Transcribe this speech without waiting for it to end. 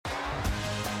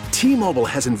T-Mobile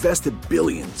has invested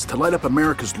billions to light up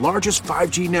America's largest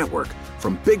 5G network,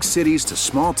 from big cities to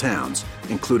small towns,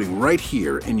 including right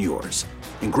here in yours.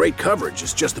 And great coverage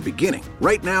is just the beginning.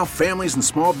 Right now, families and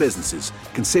small businesses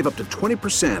can save up to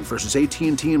 20% versus AT&T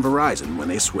and Verizon when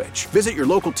they switch. Visit your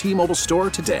local T-Mobile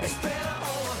store today.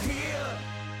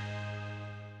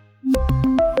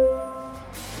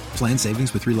 Plan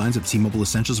savings with 3 lines of T-Mobile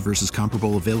Essentials versus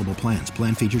comparable available plans.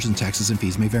 Plan features and taxes and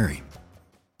fees may vary.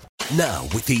 Now,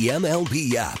 with the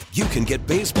MLB app, you can get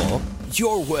baseball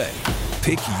your way.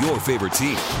 Pick your favorite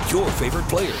team, your favorite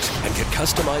players, and get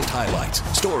customized highlights,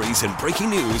 stories, and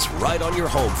breaking news right on your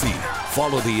home feed.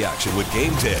 Follow the action with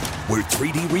Game Day, where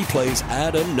 3D replays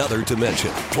add another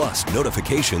dimension. Plus,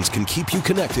 notifications can keep you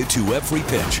connected to every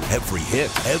pitch, every hit,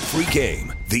 every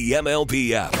game. The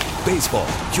MLB app. Baseball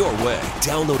your way.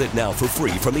 Download it now for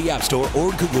free from the App Store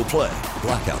or Google Play.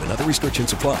 Blackout and other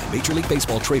restrictions apply. Major League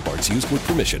Baseball trademarks used with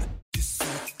permission.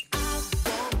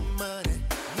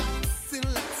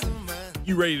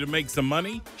 You ready to make some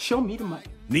money? Show me the money.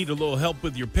 Need a little help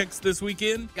with your picks this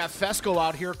weekend? Got Fesco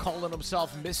out here calling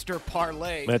himself Mr.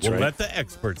 Parlay. That's right. Let the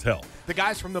experts help. The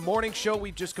guys from the morning show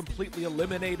we've just completely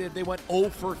eliminated. They went 0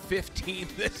 for 15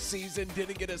 this season.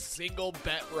 Didn't get a single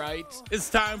bet right. It's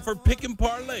time for Picking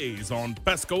Parlays on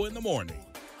Fesco in the Morning.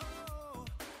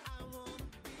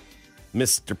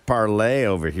 Mr. Parlay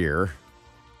over here.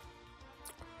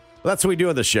 Well, that's what we do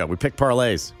on the show. We pick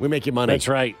parlays. We make you money. That's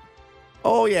right.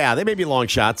 Oh, yeah. They may be long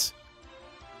shots.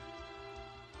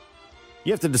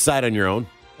 You have to decide on your own.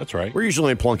 That's right. We're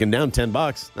usually plunking down $10.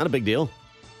 Not a big deal.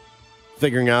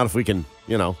 Figuring out if we can,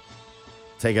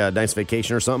 take a nice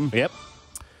vacation or something. Yep.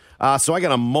 So I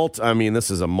got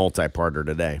this is a multi-parter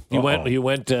today. You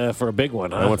went for a big one,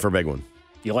 huh? I went for a big one.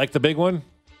 You like the big one?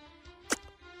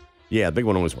 Yeah, the big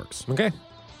one always works. Okay.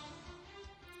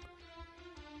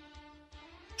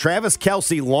 Travis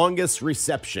Kelce, longest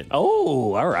reception.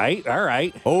 Oh, all right.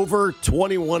 Over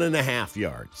 21.5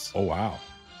 yards. Oh, wow.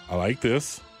 I like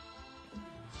this.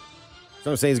 So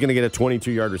I'm saying he's going to get a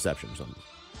 22-yard reception or something.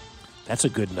 That's a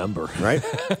good number. Right?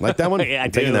 Like that one? Yeah,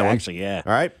 I'm taking that actually, yeah.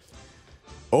 All right.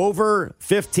 Over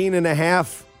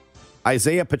 15.5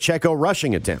 Isaiah Pacheco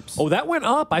rushing attempts. Oh, that went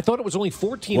up. I thought it was only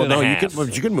 14 well, and a no,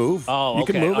 half. you can move. Oh, you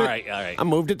okay. can move it. All right. I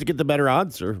moved it to get the better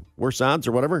odds or worse odds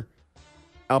or whatever.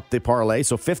 Up the parlay,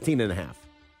 so 15.5.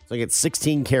 So I get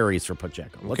 16 carries for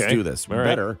Pacheco. Let's do this. All right.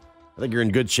 Better. I think you're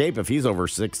in good shape if he's over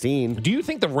 16. Do you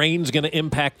think the rain's going to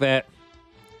impact that?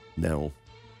 No.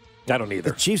 I don't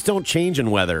either. The Chiefs don't change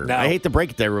in weather. No. I hate to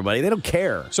break it to everybody. They don't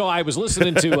care. So I was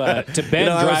listening to Ben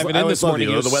driving in this morning.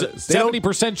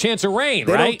 70% chance of rain,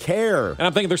 they right? They don't care. And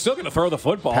I'm thinking they're still going to throw the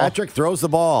football. Patrick throws the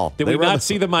ball. Did we not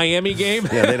see the Miami game?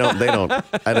 Yeah, they don't.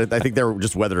 I think they're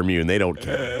just weather immune. They don't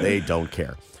care. They don't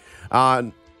care.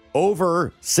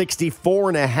 Over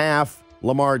 64.5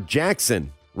 Lamar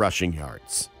Jackson rushing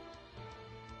yards.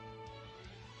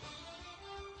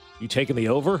 You taking the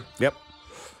over? Yep.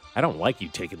 I don't like you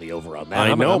taking the over on that.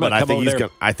 I know, but I think he's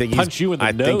going. I think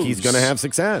he's going to have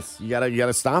success. You got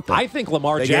to stop it. I think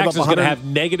Lamar Jackson's going to have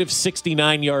negative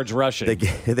 69 yards rushing.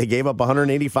 They gave up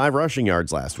 185 rushing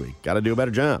yards last week. Got to do a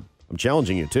better job. I'm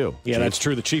challenging you too. Yeah, Chiefs. That's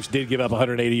true. The Chiefs did give up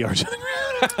 180 yards.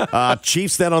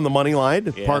 Chiefs then on the money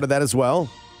line, part of that as well.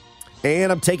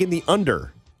 And I'm taking the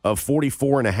under of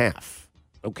 44.5.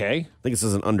 Okay. I think this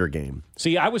is an under game.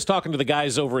 See, I was talking to the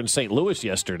guys over in St. Louis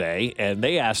yesterday, and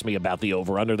they asked me about the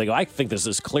over-under. They go, I think this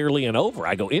is clearly an over.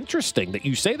 I go, interesting that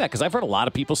you say that, because I've heard a lot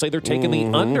of people say they're taking the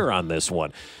under on this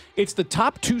one. It's the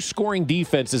top 2 scoring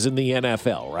defenses in the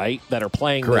NFL, right, that are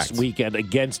playing this weekend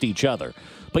against each other.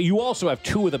 But you also have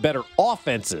 2 of the better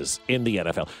offenses in the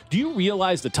NFL. Do you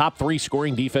realize the top 3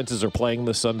 scoring defenses are playing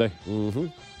this Sunday? Mm-hmm.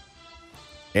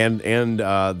 And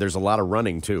there's a lot of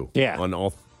running, too. Yeah. On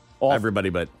all everybody,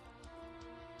 but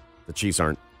the Chiefs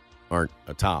aren't a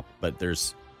top. But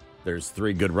there's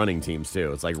 3 good running teams,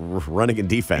 too. It's like running and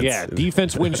defense. Yeah,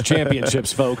 defense wins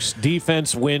championships, folks.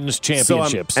 Defense wins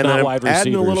championships, not I'm wide receivers.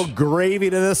 Adding a little gravy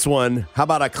to this one. How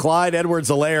about a Clyde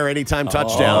Edwards-Helaire anytime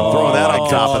touchdown? Throw that on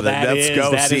top of it. Let's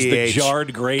go, that CH. Is the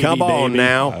jarred gravy, Come on baby.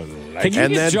 now. Can you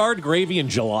get jarred gravy in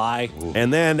July?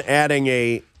 And then adding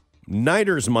a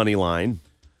Niners money line,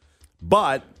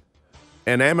 but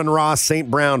an Amon-Ra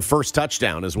St. Brown first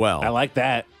touchdown as well. I like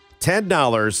that.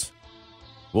 $10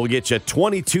 will get you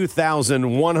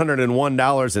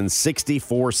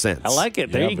 $22,101.64. I like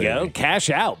it. There you go.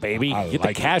 Cash out, baby. Get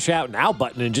the cash out now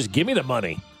button and just give me the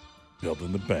money.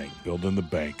 Building the bank.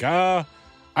 I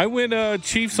went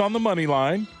Chiefs on the money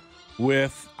line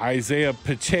with Isaiah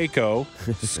Pacheco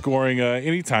scoring an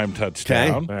anytime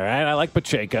touchdown. Okay. All right, I like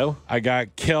Pacheco. I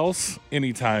got Kels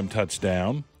anytime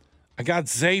touchdown. I got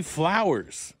Zay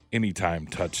Flowers anytime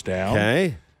touchdown.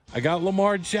 Okay. I got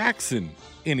Lamar Jackson,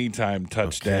 anytime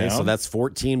touchdown. Okay, so that's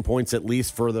 14 points at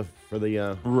least for the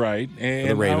right. And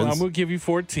the Ravens. I'm going to give you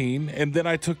 14. And then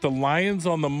I took the Lions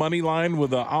on the money line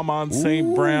with a Amon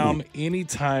St. Brown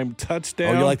anytime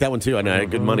touchdown. Oh, you like that one too? I know I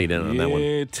had good money down on that one.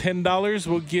 $10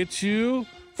 will get you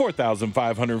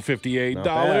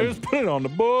 $4,558. Put it on the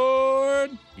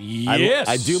board. Yes.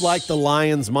 I do like the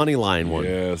Lions money line one.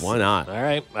 Yes. Why not? All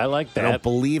right. I like that. I don't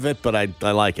believe it, but I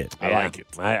like it. I like it.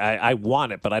 I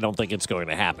want it, but I don't think it's going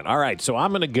to happen. All right, so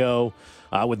I'm going to go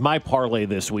with my parlay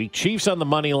this week. Chiefs on the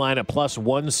money line at plus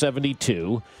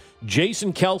 172.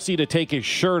 Jason Kelce to take his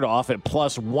shirt off at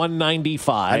plus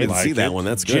 195. I didn't see that one.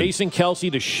 That's good. Jason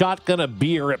Kelce to shotgun a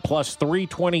beer at plus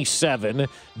 327.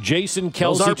 Jason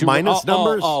Kelce Those aren't minus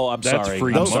numbers? Oh, I'm That's sorry.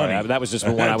 free I'm money. sorry. That was just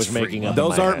one I was That's making free up.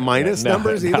 Those in my aren't head. minus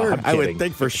numbers either? I'm I would kidding.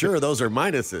 think for sure those are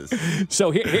minuses.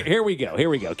 So here we go. Here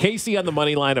we go. KC on the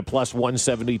money line at plus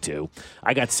 172.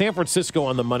 I got San Francisco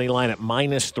on the money line at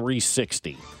minus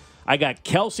 360. I got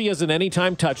Kelce as an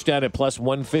anytime touchdown at plus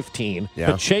 115.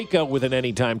 Yeah. Pacheco with an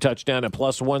anytime touchdown at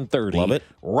plus 130. Love it.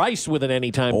 Rice with an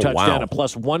anytime Oh, touchdown wow. at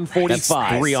plus 145.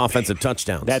 That's 3 offensive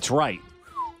touchdowns. That's right.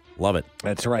 Love it.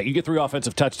 That's right. You get 3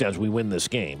 offensive touchdowns, we win this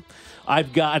game.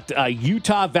 I've got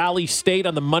Utah Valley State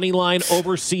on the money line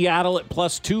over Seattle at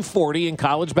plus 240 in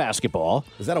college basketball.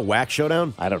 Is that a whack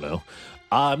showdown? I don't know.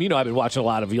 I've been watching a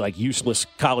lot of useless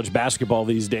college basketball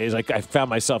these days. I found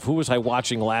myself, who was I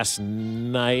watching last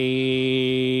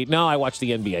night? No, I watched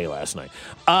the NBA last night.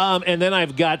 And then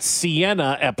I've got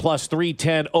Siena at plus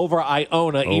 310 over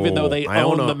Iona, even though they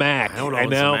own the MAC. Iona I owns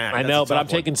the know, MAC. I That's know, a but I'm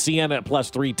tough one. taking Siena at plus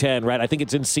 310, right? I think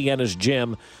it's in Siena's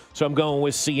gym. So I'm going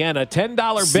with Siena. $10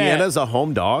 bet. Siena's a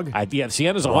home dog?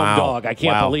 Siena's a Wow. home dog. I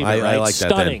can't Wow. believe it, right? I like that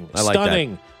then. Stunning. I like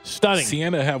that. Stunning.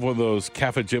 Siena have one of those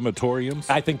cafe gymatoriums.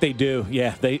 I think they do.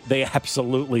 Yeah, they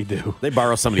absolutely do. They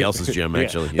borrow somebody else's gym, Yeah.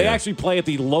 actually. They Yeah. actually play at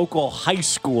the local high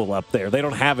school up there. They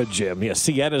don't have a gym. Yeah,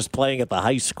 Siena's playing at the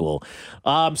high school.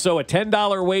 So a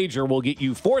 $10 wager will get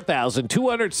you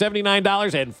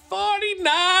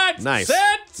 $4,279.49.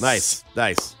 Nice.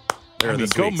 There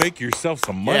this go week's. make yourself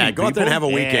some money. Yeah, go out there and have a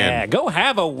weekend. Yeah, go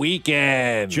have a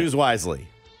weekend. Choose wisely.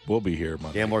 We'll be here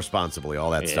Monday. Gamble responsibly. All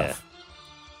that stuff.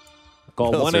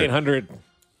 Call Those are- 1-800.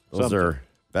 Those are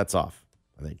bets off,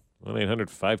 I think.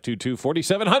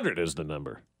 1-800-522-4700 is the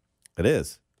number. It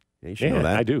is. Yeah, you should know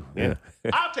that. I do. Yeah.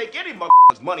 I'll take any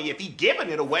motherfucker's money if he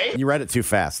giving it away. You read it too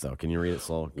fast, though. Can you read it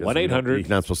slow? 1-800. You're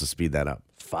not supposed to speed that up.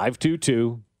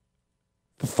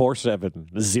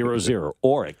 522-4700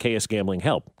 or at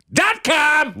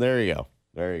ksgamblinghelp.com. There you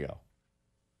go.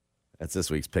 That's this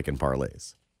week's Picking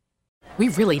Parlays. We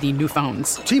really need new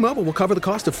phones. T-Mobile will cover the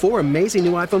cost of 4 amazing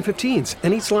new iPhone 15s,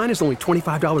 and each line is only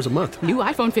 $25 a month. New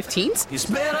iPhone 15s?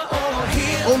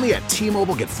 Only at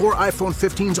T-Mobile, get 4 iPhone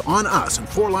 15s on us and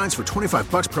 4 lines for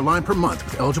 $25 per line per month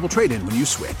with eligible trade-in when you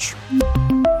switch.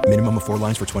 Minimum of 4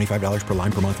 lines for $25 per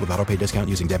line per month with autopay discount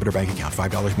using debit or bank account.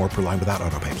 $5 more per line without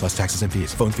autopay, plus taxes and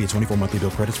fees. Phone fee at 24 monthly bill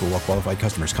credits for well-qualified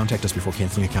customers. Contact us before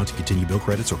canceling account to continue bill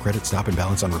credits or credit stop and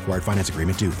balance on required finance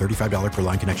agreement due. $35 per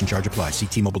line connection charge applies. See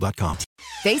T-Mobile.com.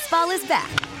 Baseball is back,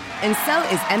 and so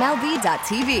is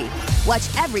MLB.tv. Watch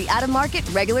every out-of-market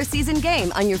regular season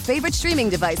game on your favorite streaming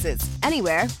devices.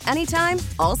 Anywhere, anytime,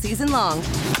 all season long.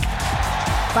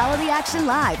 Follow the action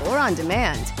live or on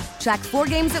demand. Track 4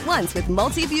 games at once with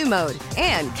multi-view mode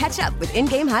and catch up with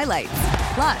in-game highlights.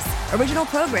 Plus, original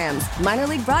programs, minor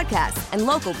league broadcasts, and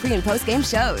local pre- and post-game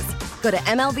shows. Go to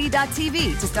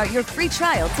MLB.tv to start your free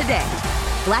trial today.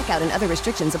 Blackout and other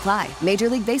restrictions apply. Major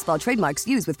League Baseball trademarks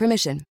used with permission.